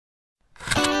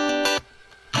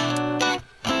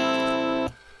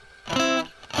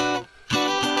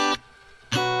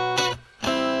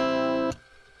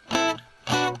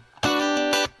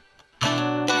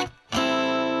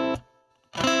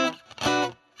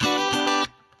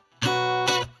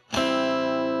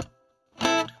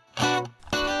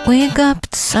Wake up,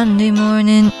 it's Sunday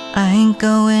morning, I ain't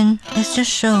going, it's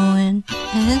just showin.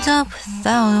 Heads up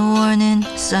without a warning,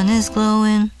 sun is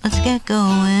glowing, let's get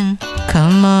going.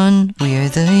 Come on, we're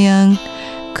the young,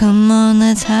 come on,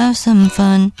 let's have some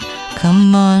fun.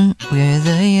 Come on, we're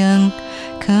the young,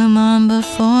 come on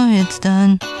before it's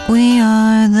done. We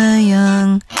are the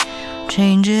young,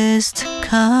 change is to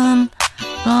come,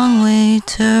 long way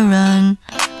to run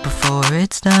before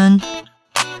it's done.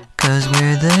 'Cause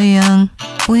we're the young,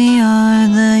 we are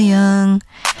the young,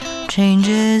 change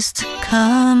is to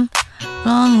come,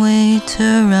 long way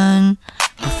to run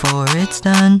before it's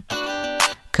done.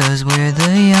 'Cause we're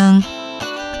the young.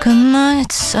 Come on,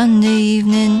 it's Sunday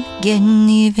evening, getting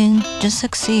even, just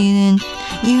succeeding.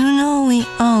 You know we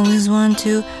always want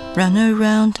to run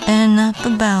around and up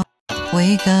about.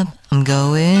 Wake up, I'm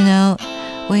going out,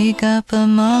 wake up,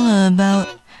 I'm all about.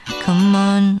 Come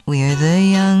on, we're the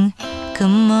young,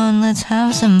 come on, let's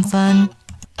have some fun.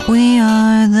 We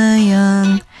are the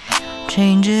young,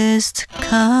 change is to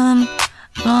come,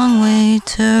 long way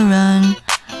to run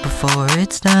before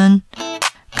it's done.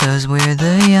 'Cause we're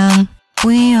the young,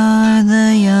 we are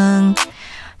the young,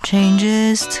 change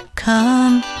is to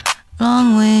come,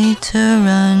 long way to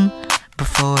run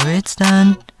before it's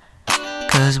done.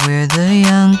 'Cause we're the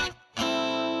young.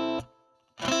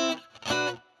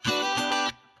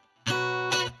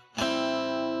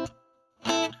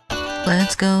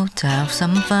 Let's go to have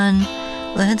some fun,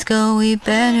 let's go, we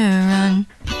better run.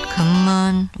 Come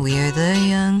on, we're the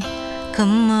young,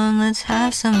 come on, let's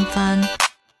have some fun.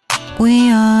 We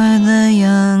are the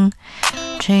young,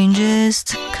 change is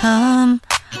to come,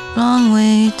 long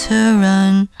way to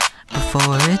run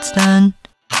before it's done.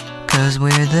 'Cause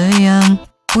we're the young,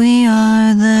 we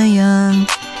are the young,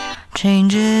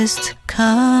 change is to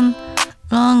come,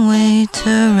 long way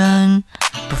to run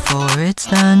before it's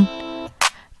done.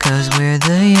 'Cause we're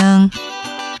the young,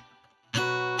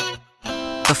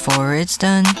 before it's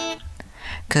done.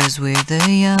 'Cause we're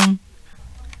the young,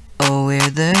 oh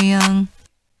we're the young.